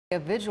A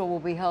vigil will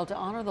be held to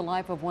honor the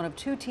life of one of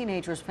two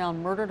teenagers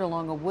found murdered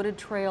along a wooded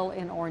trail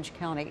in Orange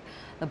County.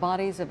 The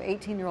bodies of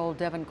 18-year-old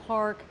Devin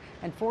Clark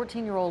and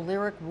 14-year-old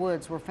Lyric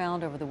Woods were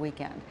found over the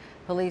weekend.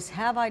 Police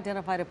have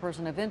identified a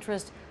person of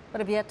interest,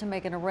 but have yet to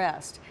make an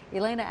arrest.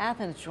 Elena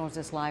Athens joins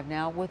us live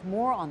now with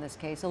more on this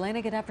case.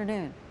 Elena, good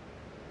afternoon.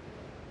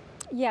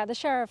 Yeah, the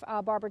sheriff,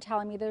 Barbara,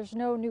 telling me there's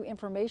no new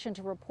information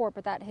to report,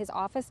 but that his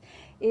office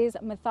is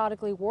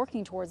methodically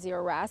working towards the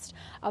arrest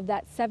of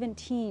that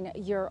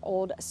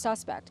 17-year-old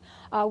suspect.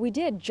 We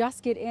did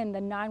just get in the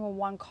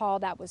 911 call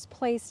that was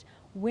placed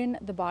when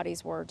the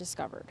bodies were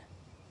discovered.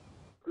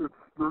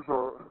 There's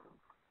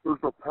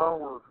a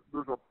power,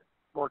 there's an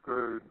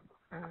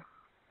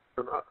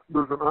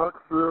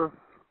access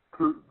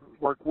to,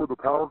 like, where the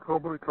power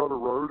company cut a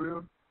road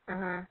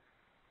in.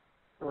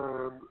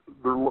 And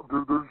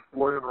they're just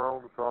laying around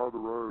on the side of the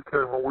road.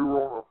 We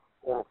were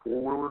on a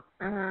four-wheeler,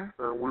 and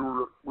we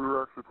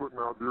were actually putting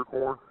out deer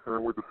corn,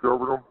 and we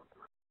discovered them.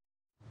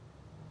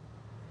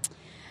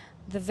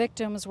 The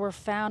victims were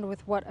found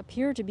with what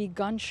appeared to be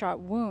gunshot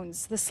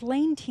wounds. The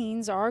slain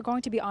teens are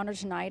going to be honored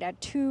tonight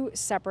at two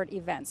separate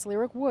events.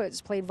 Lyric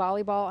Woods played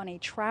volleyball on a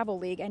travel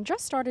league and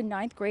just started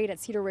ninth grade at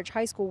Cedar Ridge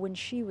High School when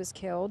she was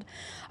killed.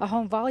 A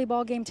home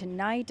volleyball game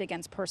tonight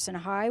against Person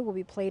High will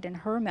be played in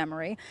her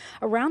memory.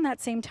 Around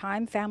that same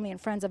time, family and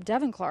friends of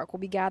Devin Clark will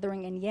be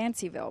gathering in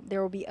Yanceyville.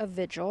 There will be a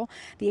vigil.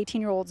 The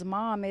 18-year-old's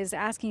mom is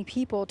asking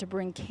people to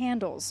bring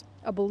candles.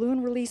 A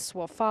balloon release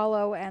will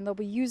follow, and they'll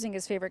be using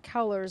his favorite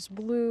colors,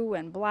 blue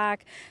and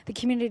black. The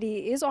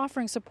community is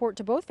offering support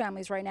to both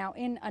families right now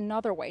in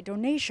another way.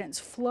 Donations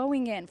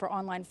flowing in for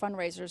online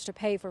fundraisers to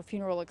pay for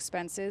funeral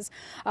expenses.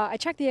 I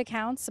checked the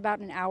accounts about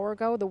an hour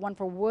ago. The one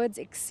for Woods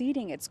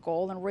exceeding its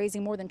goal and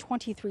raising more than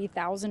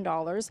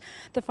 $23,000.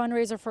 The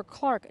fundraiser for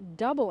Clark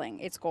doubling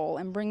its goal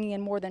and bringing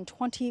in more than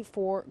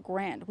 24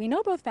 grand. We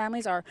know both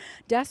families are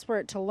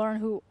desperate to learn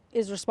who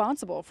is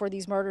responsible for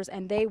these murders,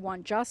 and they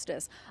want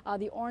justice.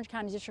 The Orange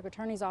County District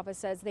Attorney's Office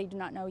says they do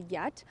not know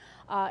yet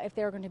if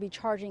they're going to be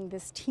charging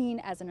this teen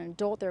as an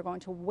adult. They're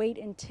going to wait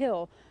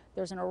until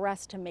there's an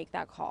arrest to make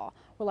that call.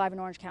 We're live in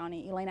Orange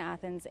County. Elena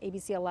Athens,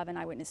 ABC 11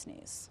 Eyewitness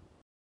News.